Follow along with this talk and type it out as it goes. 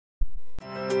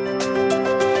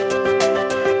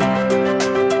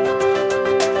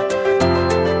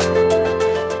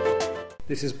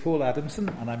This is Paul Adamson,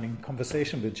 and I'm in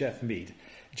conversation with Jeff Mead.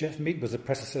 Jeff Mead was the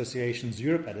Press Association's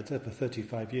Europe editor for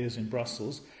 35 years in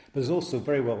Brussels, but is also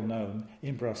very well known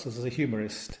in Brussels as a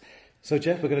humorist. So,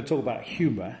 Jeff, we're going to talk about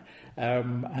humour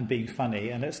and being funny,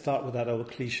 and let's start with that old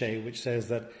cliche which says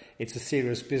that it's a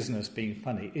serious business being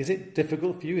funny. Is it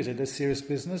difficult for you? Is it a serious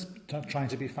business trying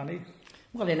to be funny?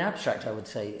 Well, in abstract, I would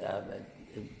say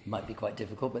it might be quite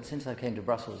difficult, but since I came to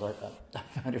Brussels, I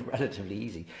found it relatively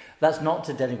easy. That's not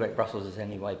to denigrate Brussels in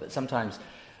any way, but sometimes,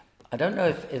 I don't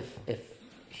know if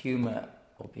humour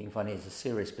or being funny is a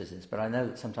serious business, but I know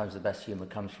that sometimes the best humour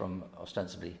comes from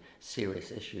ostensibly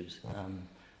serious issues,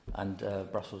 and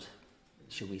Brussels,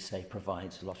 should we say,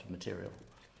 provides a lot of material.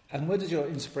 And where does your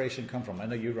inspiration come from? I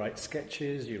know you write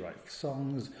sketches, you write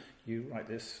songs, you write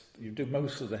this, you do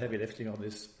most of the heavy lifting on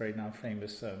this very now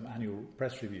famous annual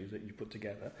press reviews that you put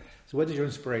together. So where does your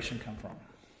inspiration come from?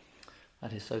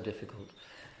 That is so difficult.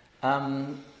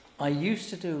 I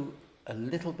used to do a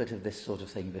little bit of this sort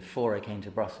of thing before I came to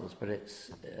Brussels, but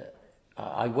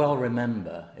I well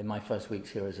remember in my first weeks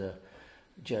here as a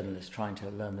journalist trying to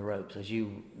learn the ropes, as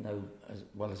you know as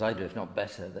well as I do, if not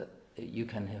better, that you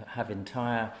can have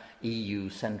entire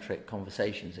EU-centric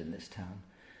conversations in this town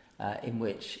in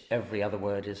which every other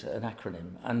word is an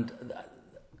acronym. And,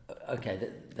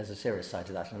 there's a serious side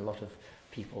to that, and a lot of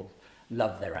people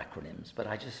love their acronyms, but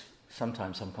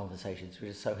sometimes some conversations were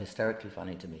just so hysterically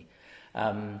funny to me.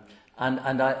 And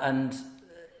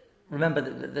remember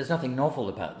that there's nothing novel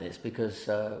about this, because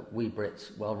we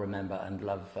Brits well remember and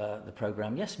love the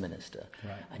programme Yes Minister.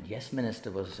 Right. And Yes Minister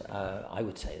was, I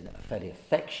would say, a fairly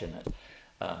affectionate,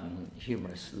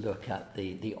 humorous look at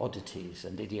the oddities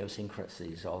and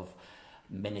idiosyncrasies of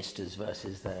ministers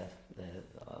versus their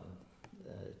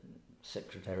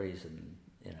secretaries and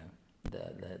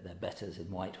their betters in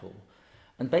Whitehall.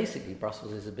 And basically,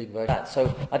 Brussels is a big version of that.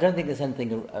 So I don't think there's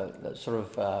anything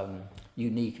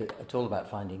unique at all about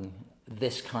finding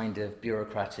this kind of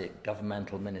bureaucratic,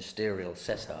 governmental, ministerial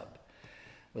setup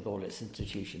with all its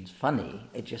institutions funny.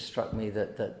 It just struck me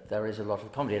that there is a lot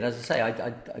of comedy. And as I say,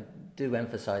 I do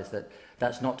emphasise that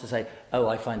that's not to say, oh,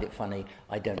 I find it funny,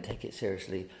 I don't take it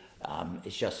seriously.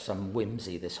 It's just some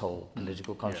whimsy, this whole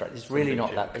political construct. It's really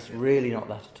not that. It's really not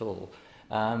that at all.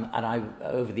 And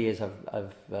over the years,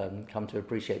 I've come to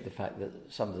appreciate the fact that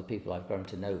some of the people I've grown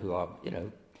to know who are,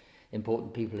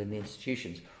 important people in the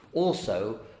institutions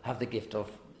also have the gift of,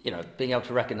 being able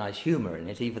to recognise humour in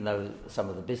it, even though some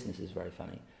of the business is very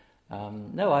funny.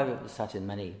 I sat in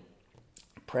many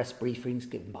press briefings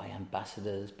given by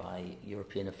ambassadors, by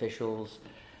European officials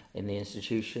in the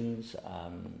institutions,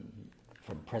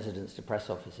 from presidents to press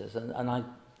officers, and I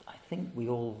think we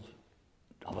all,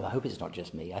 well, I hope it's not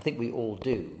just me, I think we all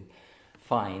do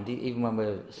find, even when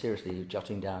we're seriously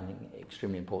jotting down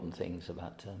extremely important things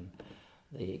about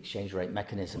the exchange rate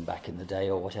mechanism back in the day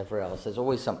or whatever else, there's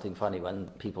always something funny when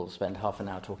people spend half an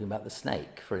hour talking about the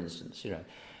snake, for instance,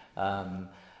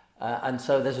 and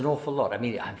so there's an awful lot. I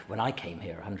mean, when I came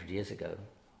here 100 years ago,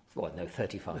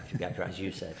 35 to be accurate, as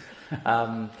you said,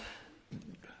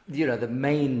 the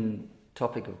main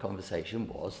topic of conversation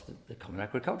was the common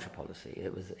agriculture policy.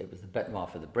 It was the bête noire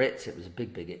for the Brits. It was a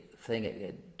big thing.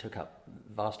 It took up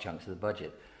vast chunks of the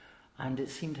budget, and it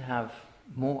seemed to have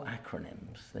more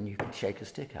acronyms than you could shake a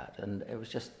stick at. And it was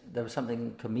just, there was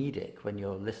something comedic when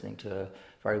you're listening to a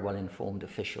very well-informed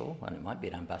official, and it might be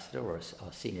an ambassador or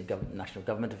a senior national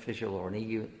government official or an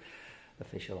EU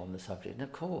official on the subject. And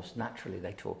of course, naturally,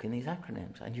 they talk in these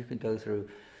acronyms, and you can go through,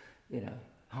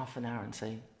 half an hour and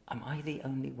say, am I the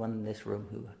only one in this room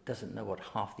who doesn't know what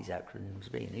half these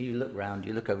acronyms mean? And you look round,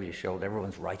 you look over your shoulder,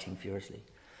 everyone's writing furiously.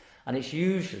 And it's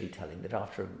usually telling that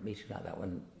after a meeting like that,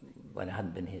 when I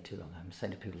hadn't been here too long, I'm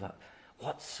saying to people like,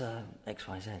 what's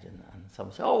XYZ? And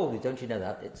someone said, oh, don't you know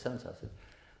that? It's so-and-so.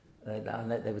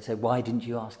 And they would say, why didn't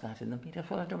you ask that in the meeting?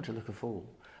 Well, I don't want to look a fool.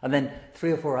 And then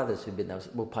 3 or 4 others who'd been there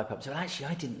will pipe up and say, actually,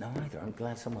 I didn't know either. I'm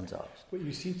glad someone's asked. Well,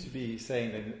 you seem to be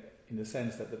saying that in the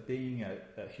sense that being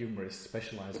a humorist,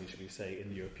 specialising, should we say, in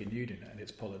the European Union and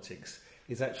its politics,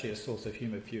 is actually a source of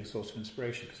humour for you, a source of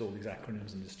inspiration, because all these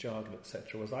acronyms and this jargon,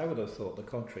 etc. Whereas I would have thought the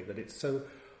contrary, that it's so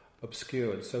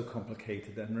obscure and so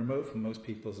complicated and remote from most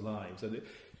people's lives that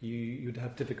you'd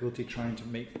have difficulty trying to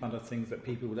make fun of things that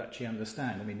people would actually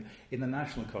understand. I mean, in the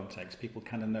national context, people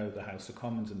kind of know the House of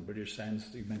Commons in the British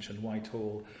sense. You mentioned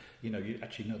Whitehall. You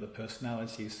actually know the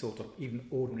personalities, sort of, even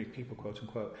ordinary people, quote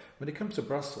unquote. When it comes to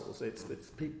Brussels,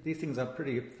 these things are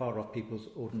pretty far off people's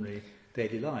ordinary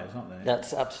daily lives, aren't they?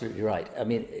 That's absolutely right. I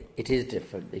mean, it is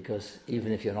different because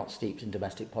even if you're not steeped in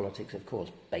domestic politics, of course,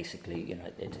 basically,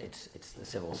 it's the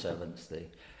civil servants,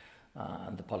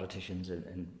 and the politicians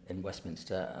in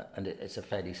Westminster, and it's a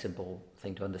fairly simple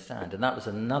thing to understand. And that was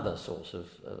another source of,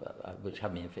 which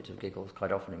had me in fits of giggles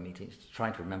quite often in meetings,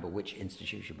 trying to remember which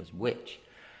institution was which,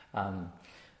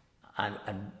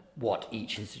 and what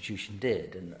each institution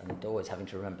did, and always having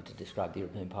to remember to describe the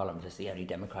European Parliament as the only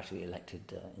democratically elected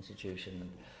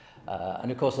institution.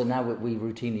 And of course, now we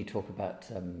routinely talk about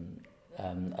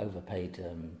overpaid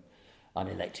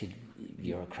unelected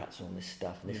bureaucrats and all this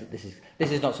stuff.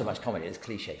 This is not so much comedy; it's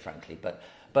cliche, frankly.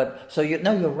 But so you're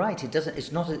right. It doesn't.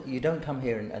 It's not. You don't come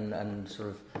here and sort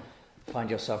of find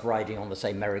yourself riding on the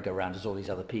same merry-go-round as all these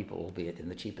other people, albeit in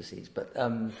the cheaper seats. But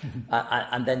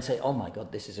and then say, oh my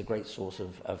God, this is a great source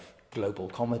of global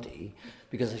comedy,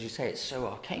 because as you say, it's so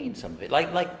arcane. Some of it,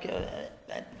 like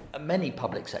many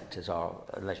public sectors are,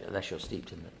 unless you're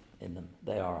steeped in them,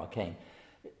 they are arcane.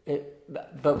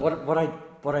 But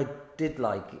what I did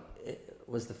like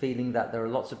was the feeling that there are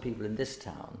lots of people in this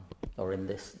town or in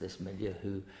this milieu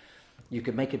who you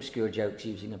could make obscure jokes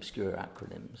using obscure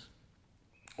acronyms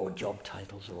or job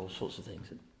titles or all sorts of things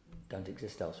that don't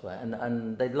exist elsewhere,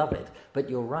 and they'd love it. But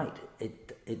you're right,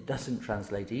 it doesn't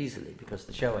translate easily, because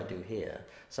the show I do here,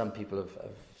 some people have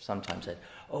sometimes said,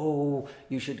 oh,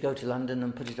 you should go to London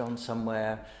and put it on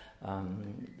somewhere,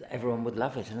 everyone would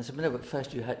love it. And I said, no, but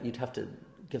first you'd have to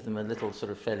give them a little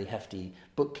sort of fairly hefty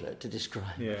booklet to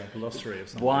describe glossary of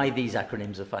something. Why these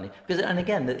acronyms are funny. Because, and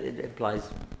again, it applies,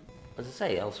 as I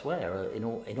say, elsewhere. In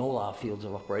all our fields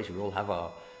of operation, we all have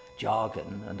our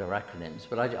jargon and our acronyms.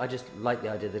 But I just like the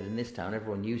idea that in this town,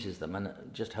 everyone uses them and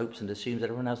just hopes and assumes that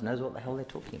everyone else knows what the hell they're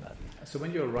talking about. So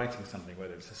when you're writing something,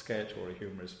 whether it's a sketch or a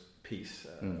humorous piece,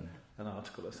 an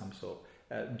article of some sort,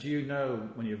 do you know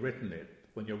when you've written it,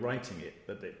 when you're writing it,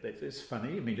 that it's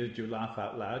funny? I mean, do you laugh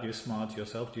out loud? Do you smile to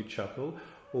yourself? Do you chuckle?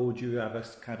 Or do you have a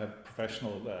kind of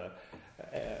professional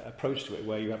approach to it,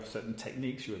 where you have certain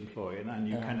techniques you employ, and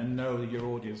you kind of know that your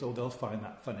audience, they'll find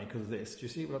that funny because of this? Do you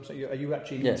see what I'm saying? Are you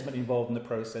actually intimately involved in the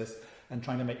process and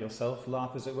trying to make yourself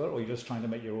laugh, as it were, or are you just trying to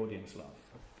make your audience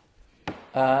laugh?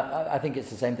 I think it's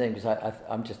the same thing, because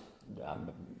I'm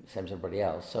same as everybody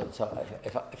else. So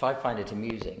if I find it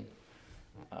amusing,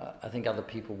 I think other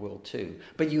people will too.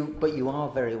 But you are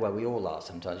very well. We all are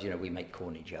sometimes. We make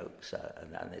corny jokes,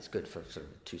 and it's good for sort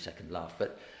of a 2-second laugh.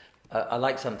 But I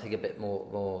like something a bit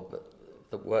more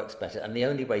that works better. And the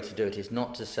only way to do it is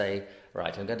not to say,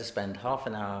 right, I'm going to spend half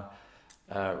an hour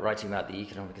writing about the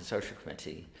Economic and Social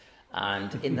Committee,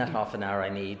 and in that half an hour I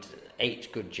need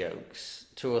 8 good jokes,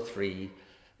 2 or 3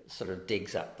 sort of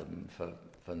digs at them for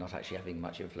not actually having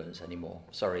much influence anymore.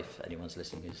 Sorry if anyone's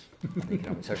listening who's on the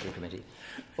Economic and Social Committee,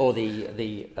 or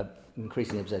the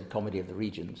increasingly absurd Committee of the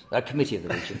Regions, Committee of the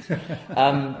Regions,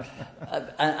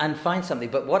 and find something.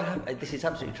 But this is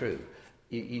absolutely true.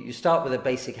 You start with a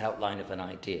basic outline of an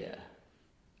idea,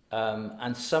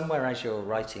 and somewhere as you're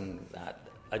writing that,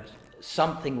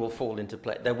 something will fall into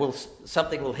place.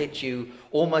 Something will hit you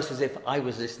almost as if I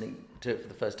was listening to it for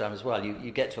the first time as well.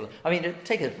 You get to. I mean,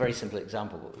 take a very simple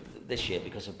example. This year,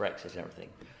 because of Brexit and everything,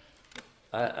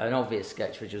 an obvious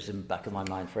sketch which was in the back of my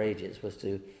mind for ages was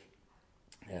to,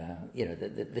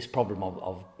 this problem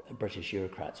of British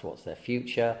bureaucrats. What's their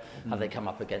future? Have they come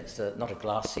up against not a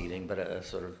glass ceiling, but a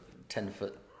sort of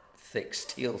 10-foot thick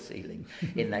steel ceiling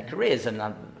in their careers? And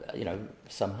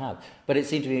some have. But it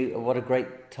seemed to me what a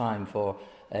great time for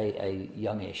a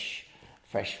youngish,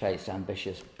 fresh-faced,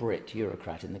 ambitious Brit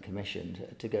bureaucrat in the Commission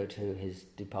to go to his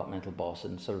departmental boss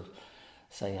and sort of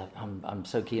say, I'm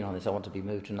so keen on this, I want to be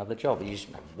moved to another job. And you just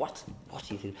go, what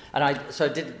do you do? And I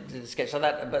did a sketch like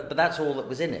that, but that's all that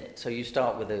was in it. So you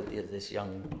start with this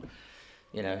young,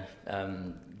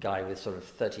 guy with sort of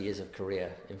 30 years of career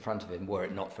in front of him, were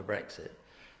it not for Brexit,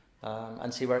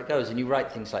 and see where it goes. And you write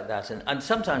things like that. And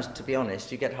sometimes, to be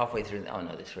honest, you get halfway through and oh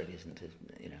no, this really isn't,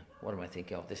 what am I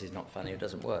thinking of? This is not funny, it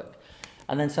doesn't work.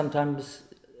 And then sometimes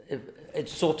it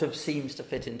sort of seems to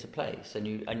fit into place, and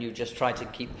you just try to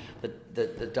keep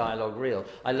the dialogue real.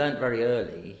 I learned very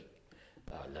early.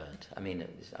 I'm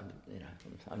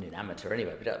an amateur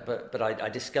anyway, but I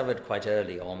discovered quite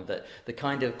early on that the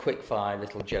kind of quick-fire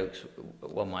little jokes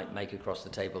one might make across the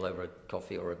table over a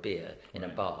coffee or a beer in a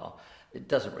bar, it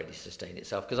doesn't really sustain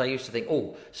itself. Because I used to think,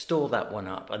 store that one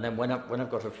up, and then when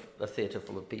I've got a theatre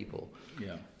full of people,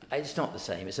 it's not the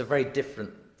same. It's a very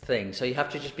different thing. So you have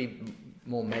to just be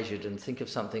more measured and think of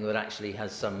something that actually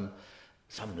has some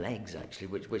legs, actually,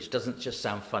 which doesn't just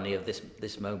sound funny of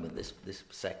this moment, this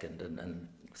second, and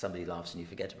somebody laughs and you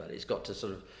forget about it. It's got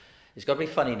to be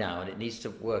funny now, and it needs to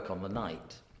work on the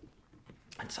night.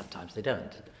 And sometimes they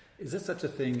don't. Is there such a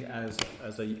thing as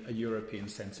a European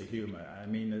sense of humour? I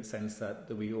mean, in the sense that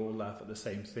we all laugh at the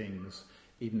same things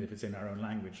even if it's in our own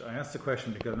language. I asked the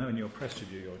question because I know in your press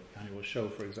review, your annual show,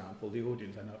 for example, the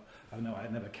audience, I know I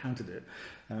had never counted it,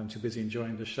 too busy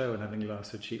enjoying the show and having a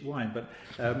glass of cheap wine, but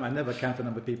I never count the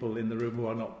number of people in the room who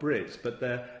are not Brits, but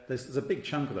there's a big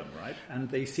chunk of them, right? And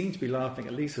they seem to be laughing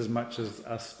at least as much as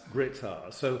us Brits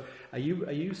are. So are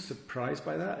you surprised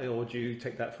by that, or do you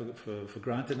take that for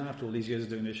granted now after all these years of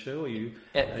doing this show? Are you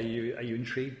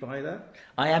intrigued by that?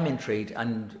 I am intrigued,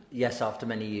 and yes, after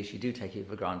many years you do take it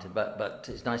for granted, but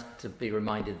it's nice to be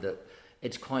reminded that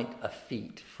it's quite a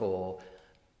feat for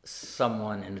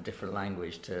someone in a different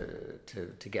language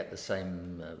to get the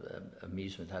same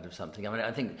amusement out of something. I mean,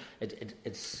 I think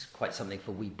it's quite something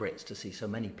for we Brits to see so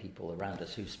many people around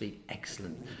us who speak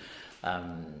excellent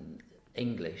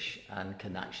English and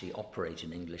can actually operate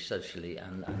in English socially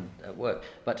and at work,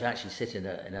 but to actually sit in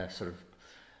a sort of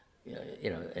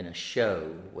in a show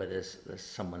where there's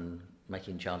someone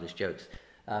making childish jokes,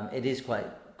 it is quite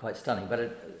stunning.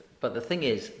 But the thing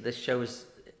is, this show was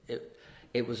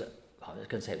it was. I was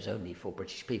going to say it was only for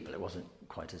British people. It wasn't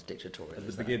quite as dictatorial. At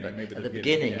the beginning, maybe. At the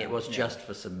beginning, it was just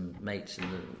for some mates and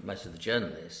most of the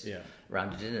journalists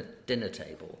around a dinner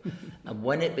table. And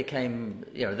when it became,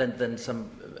 then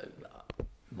some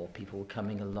more people were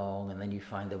coming along, and then you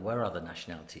find there were other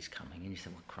nationalities coming, and you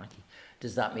said, well, crikey,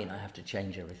 does that mean I have to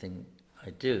change everything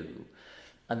I do?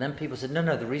 And then people said,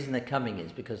 no, the reason they're coming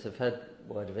is because they've heard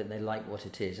word of it and they like what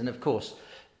it is. And of course,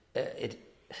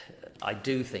 I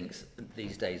do think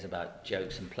these days about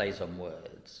jokes and plays on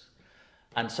words,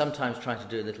 and sometimes trying to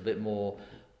do a little bit more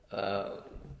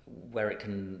where it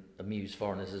can amuse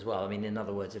foreigners as well. I mean, in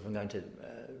other words, if I'm going to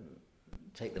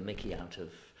take the mickey out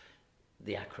of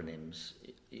the acronyms,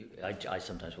 I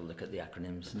sometimes will look at the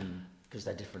acronyms because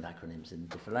they're different acronyms in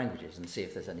different languages and see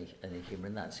if there's any humour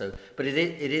in that. So, but it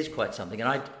is quite something.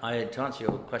 And I to answer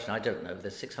your question, I don't know.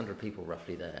 There's 600 people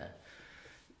roughly there.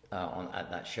 At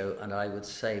that show, and I would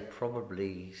say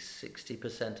probably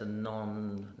 60% are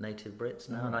non-native Brits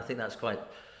now, and I think that's quite.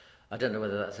 I don't know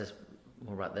whether that says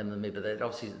more about them than me, but they're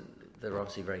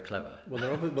obviously very clever. Well,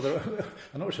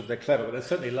 I'm not sure if they're clever, but they're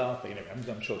certainly laughing.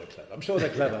 I'm sure they're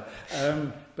clever.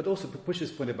 But also,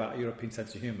 Push's point about European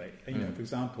sense of humour. For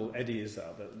example, Eddie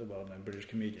Izzard, the well-known British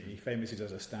comedian, he famously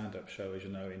does a stand-up show, as you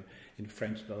know, in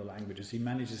French and other languages. He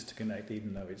manages to connect,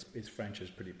 even though his French is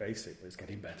pretty basic, but it's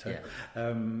getting better,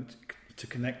 to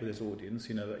connect with his audience.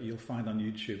 That you'll find on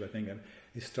YouTube, I think, a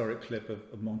historic clip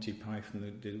of Monty Python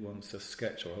who did once a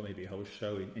sketch or maybe a whole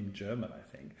show in German,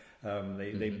 I think.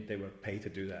 They were paid to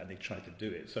do that, and they tried to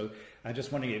do it. So I'm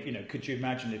just wondering if, could you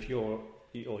imagine if your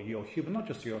humor, not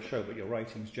just your show, but your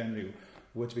writings generally,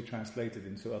 were to be translated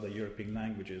into other European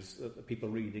languages, people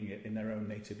reading it in their own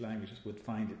native languages would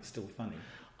find it still funny?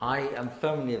 I am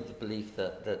firmly of the belief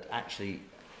that actually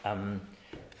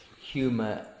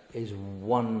humour is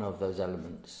one of those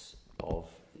elements of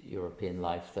European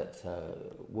life that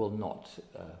will not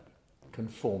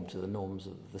conform to the norms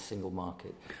of the single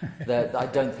market. I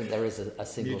don't think there is a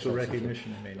single mutual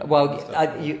recognition.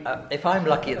 If I'm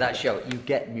lucky at that show, you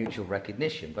get mutual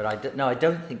recognition. But I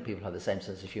don't think people have the same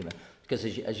sense of humour, because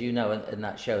as you know, in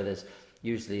that show, there's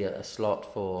usually a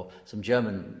slot for some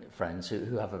German friends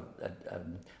who have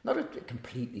not a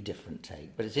completely different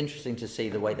take, but it's interesting to see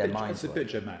the way their minds work.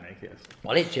 It's a bit Germanic, yes.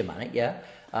 Well, it's Germanic, yeah.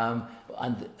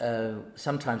 And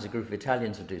sometimes a group of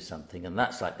Italians will do something, and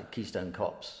that's like the Keystone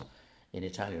Cops in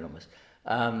Italian almost.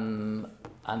 And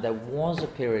there was a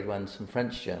period when some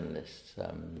French journalists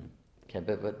came,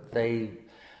 but they're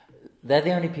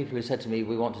the only people who said to me,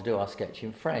 we want to do our sketch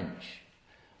in French.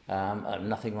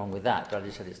 Nothing wrong with that, but I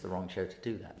just said it's the wrong show to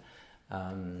do that,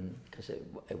 because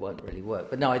it won't really work.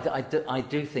 But no, I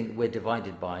do think we're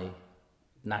divided by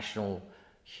national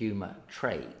humour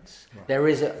traits. Right. There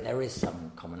is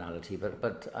some commonality, but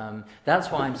that's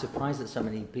why I'm surprised that so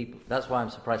many people. That's why I'm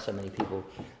surprised so many people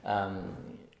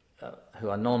who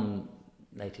are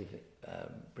non-native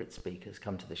Brit speakers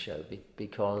come to the show,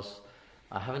 because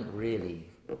I haven't really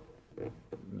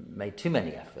made too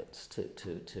many efforts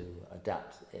to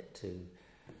adapt it to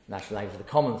national language. The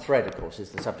common thread, of course,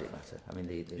 is the subject matter. I mean,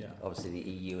 obviously the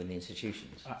EU and the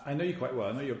institutions. I know you quite well.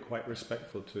 I know you're quite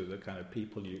respectful to the kind of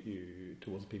people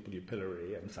towards the people you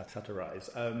pillory and satirise.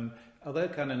 Are there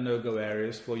kind of no-go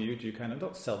areas for you? Do you kind of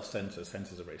not self-censor?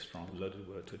 Censor is a very strong, loaded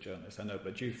word to a journalist, I know.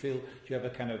 But do you have a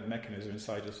kind of mechanism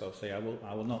inside yourself? Say, I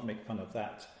will not make fun of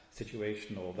that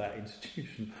situation or that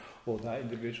institution or that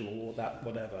individual or that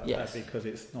whatever, because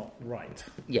it's not right.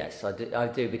 Yes, I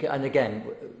do. Because, and again,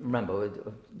 remember, we're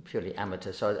purely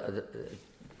amateur, so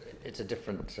it's a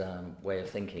different way of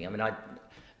thinking. I mean, I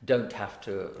don't have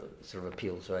to sort of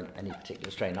appeal to any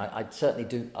particular strain. I certainly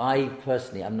do. I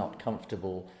personally am not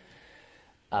comfortable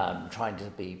trying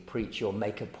to preach or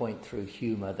make a point through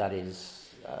humour that is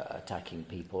attacking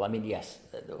people. I mean, yes,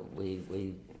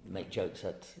 we make jokes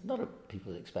not at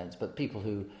people's expense, but people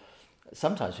who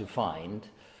find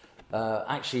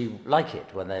actually like it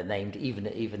when they're named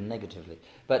even negatively.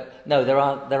 But no, there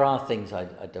are things I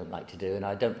don't like to do, and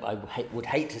would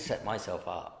hate to set myself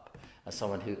up as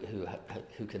someone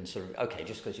who can sort of, okay,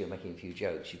 just because you're making a few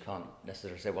jokes, you can't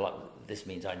necessarily say, well, this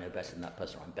means I know better than that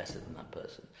person, or I'm better than that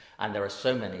person. And there are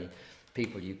so many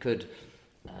people you could,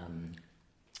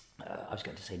 I was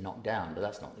going to say knock down, but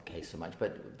that's not the case so much.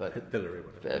 But Hillary,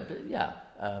 whatever. Yeah,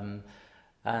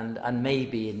 and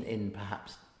maybe in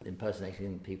perhaps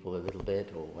impersonating people a little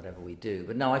bit or whatever we do.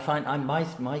 But no, I find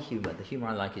my humour, the humour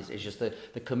I like is just the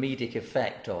comedic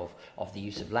effect of the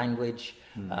use of language.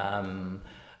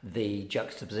 The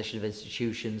juxtaposition of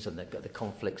institutions and the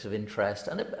conflicts of interest,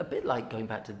 and a bit like going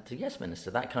back to Yes Minister,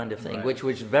 that kind of thing, right. which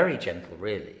was very gentle,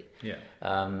 really,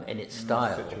 in its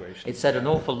style. It said an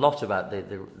awful lot about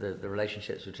the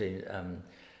relationships between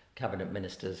cabinet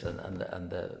ministers and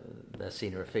the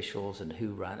senior officials and who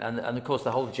ran, and of course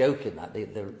the whole joke in that,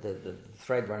 the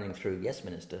thread running through Yes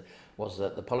Minister was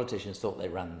that the politicians thought they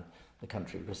ran the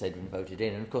country because they'd been voted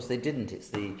in, and of course they didn't. It's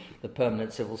the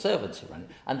permanent civil servants who ran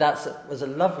it, and that was a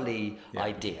lovely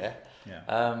idea.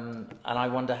 And I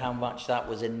wonder how much that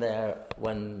was in there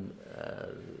when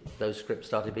those scripts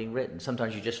started being written.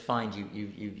 Sometimes you just find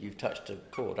you've touched a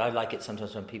chord. I like it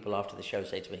sometimes when people after the show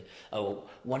say to me, "Oh,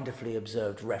 wonderfully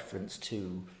observed reference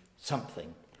to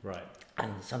something." Right.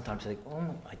 And sometimes I think,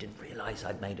 "Oh, I didn't realise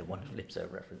I'd made a wonderfully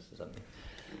observed reference to something."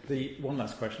 The one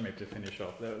last question maybe to finish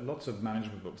off. There are lots of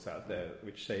management books out there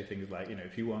which say things like,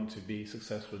 if you want to be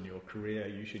successful in your career,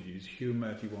 you should use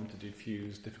humour. If you want to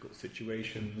diffuse difficult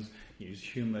situations, use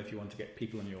humour. If you want to get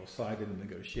people on your side in a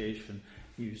negotiation,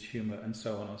 use humour, and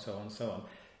so on and so on and so on.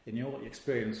 In your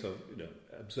experience of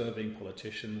observing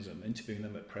politicians and interviewing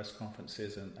them at press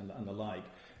conferences and the like,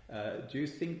 do you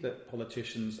think that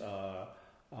politicians are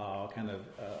kind of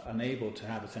unable to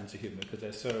have a sense of humour because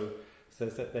they're so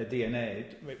that their DNA,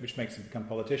 which makes them become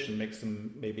politicians, makes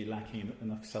them maybe lacking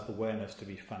enough self-awareness to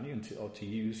be funny or to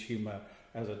use humour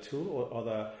as a tool? Or are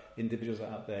there individuals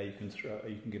out there you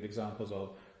can give examples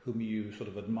of whom you sort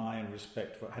of admire and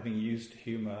respect for having used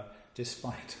humour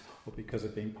despite or because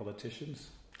of being politicians?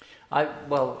 My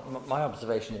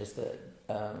observation is that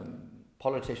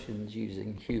politicians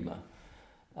using humour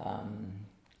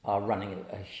are running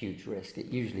a huge risk. It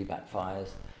usually backfires.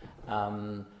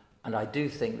 And I do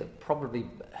think that probably...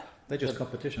 They're just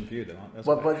competition for you, though, aren't they?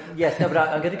 But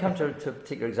I'm going to come to a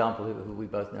particular example who we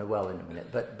both know well in a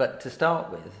minute. But to start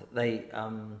with,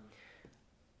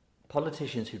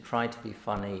 politicians who try to be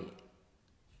funny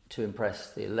to impress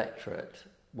the electorate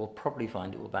will probably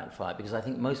find it will backfire, because I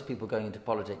think most people going into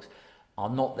politics are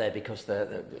not there because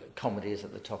the comedy is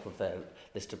at the top of their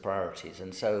list of priorities.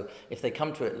 And so if they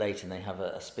come to it late and they have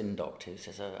a spin doctor who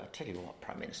says, I'll tell you what,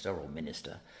 Prime Minister or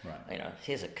Minister,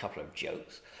 here's a couple of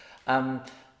jokes.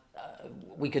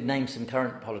 We could name some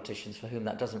current politicians for whom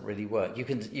that doesn't really work. You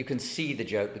can see the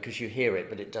joke because you hear it,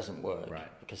 but it doesn't work,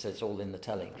 right? Because it's all in the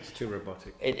telling. It's too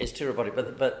robotic. It's too robotic.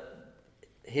 But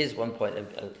here's one point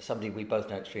of somebody we both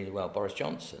know extremely well, Boris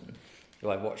Johnson, who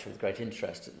I watch with great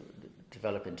interest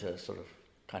develop into a sort of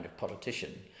kind of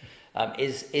politician,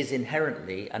 is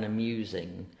inherently an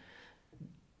amusing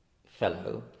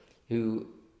fellow who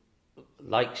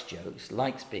likes jokes,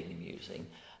 likes being amusing.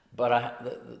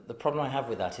 But the problem I have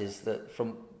with that is that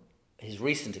from his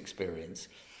recent experience,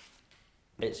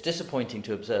 it's disappointing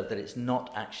to observe that it's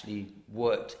not actually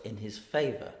worked in his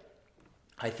favour.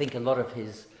 I think a lot of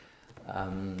his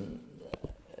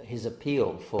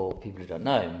appeal for people who don't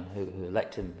know him, who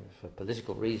elect him for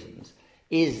political reasons,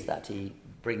 is that he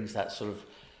brings that sort of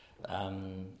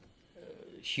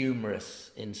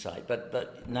humorous insight.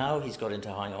 But now he's got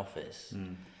into high office,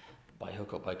 by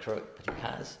hook or by crook, but he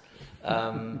has.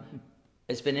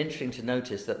 It's been interesting to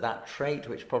notice that trait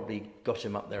which probably got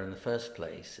him up there in the first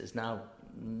place is now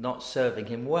not serving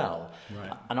him well.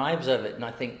 Right. And I observe it and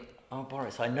I think, oh,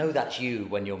 Boris, I know that's you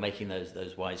when you're making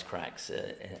those wisecracks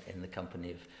in the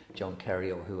company of John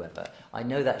Kerry or whoever. I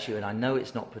know that's you, and I know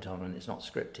it's not put on and it's not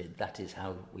scripted. That is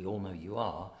how we all know you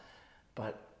are.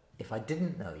 But if I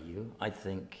didn't know you, I'd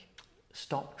think,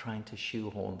 stop trying to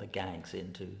shoehorn the gags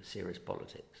into serious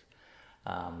politics.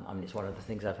 It's one of the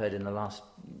things I've heard in the last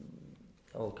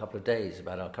couple of days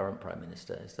about our current Prime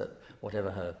Minister, is that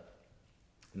whatever her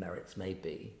merits may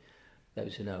be,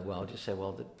 those who know well just say,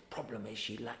 well, the problem is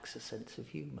she lacks a sense of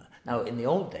humour. Now, in the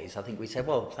old days, I think we said,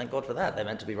 well, thank God for that. They're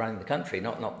meant to be running the country,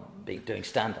 not doing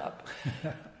stand-up.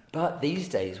 But these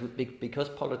days, because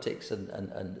politics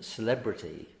and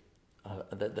celebrity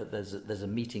there's a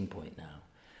meeting point now.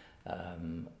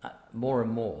 More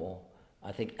and more,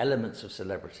 I think elements of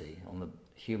celebrity on the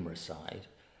humorous side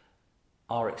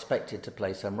are expected to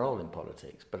play some role in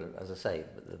politics. But as I say,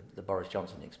 the Boris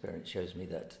Johnson experience shows me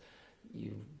that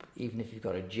even if you've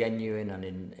got a genuine and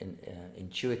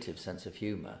intuitive sense of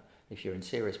humour, if you're in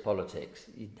serious politics,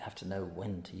 you have to know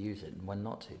when to use it and when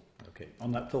not to. Okay,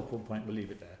 on that thoughtful point, we'll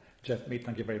leave it there. Jeff Mead,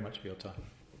 thank you very much for your time.